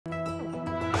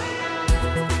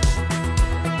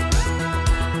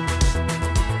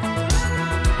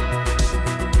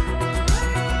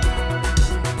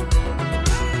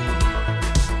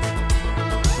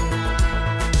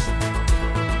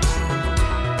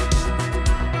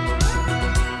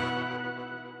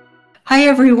Hi,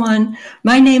 everyone.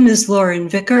 My name is Lauren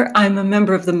Vicker. I'm a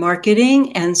member of the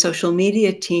marketing and social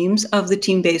media teams of the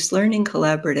Team-Based Learning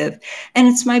Collaborative, and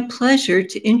it's my pleasure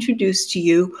to introduce to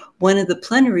you one of the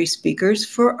plenary speakers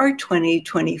for our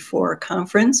 2024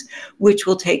 conference, which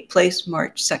will take place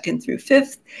March 2nd through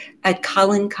 5th at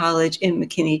Collin College in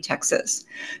McKinney, Texas.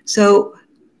 So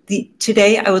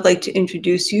today I would like to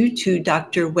introduce you to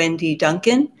Dr. Wendy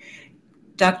Duncan.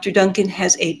 Dr. Duncan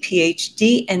has a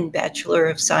PhD and Bachelor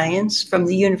of Science from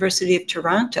the University of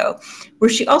Toronto,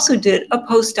 where she also did a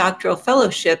postdoctoral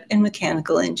fellowship in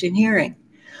mechanical engineering.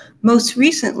 Most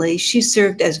recently, she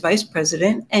served as Vice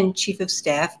President and Chief of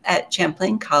Staff at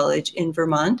Champlain College in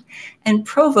Vermont and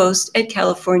Provost at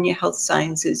California Health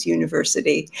Sciences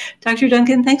University. Dr.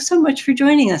 Duncan, thanks so much for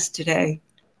joining us today.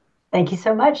 Thank you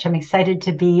so much. I'm excited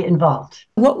to be involved.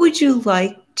 What would you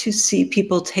like to see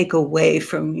people take away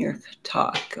from your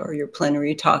talk or your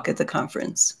plenary talk at the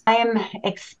conference? I am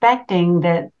expecting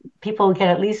that people get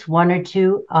at least one or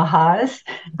two ahas.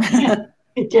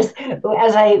 Just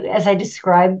as I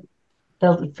describe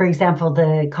for example,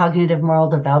 the cognitive moral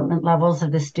development levels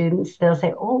of the students, they'll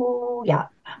say, "Oh, yeah,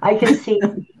 I can see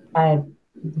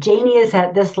Janie is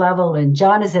at this level and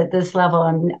John is at this level,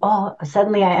 and oh,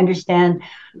 suddenly I understand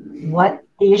what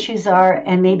the issues are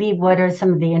and maybe what are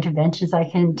some of the interventions I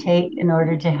can take in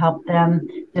order to help them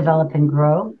develop and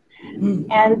grow."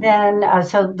 And then,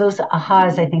 so those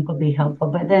ahas I think will be helpful.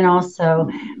 But then also,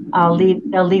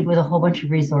 they'll leave with a whole bunch of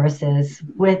resources.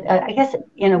 With, I guess,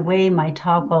 in a way, my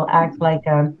talk will act like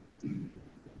an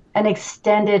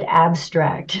extended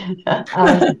abstract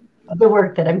of the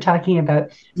work that I'm talking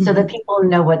about, so that people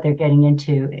know what they're getting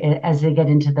into as they get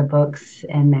into the books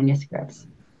and manuscripts.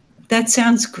 That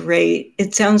sounds great.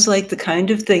 It sounds like the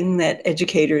kind of thing that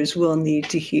educators will need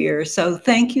to hear. So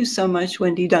thank you so much,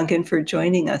 Wendy Duncan, for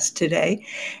joining us today.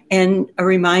 And a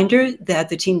reminder that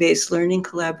the Team-Based Learning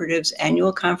Collaborative's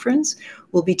annual conference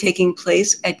will be taking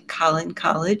place at Collin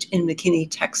College in McKinney,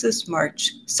 Texas,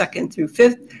 March 2nd through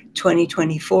 5th,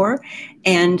 2024.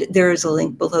 And there is a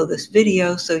link below this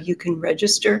video so you can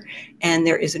register. And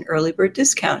there is an early bird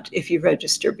discount if you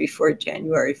register before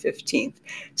January 15th.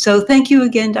 So thank you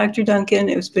again, Dr. Duncan.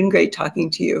 It's been great talking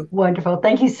to you. Wonderful.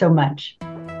 Thank you so much.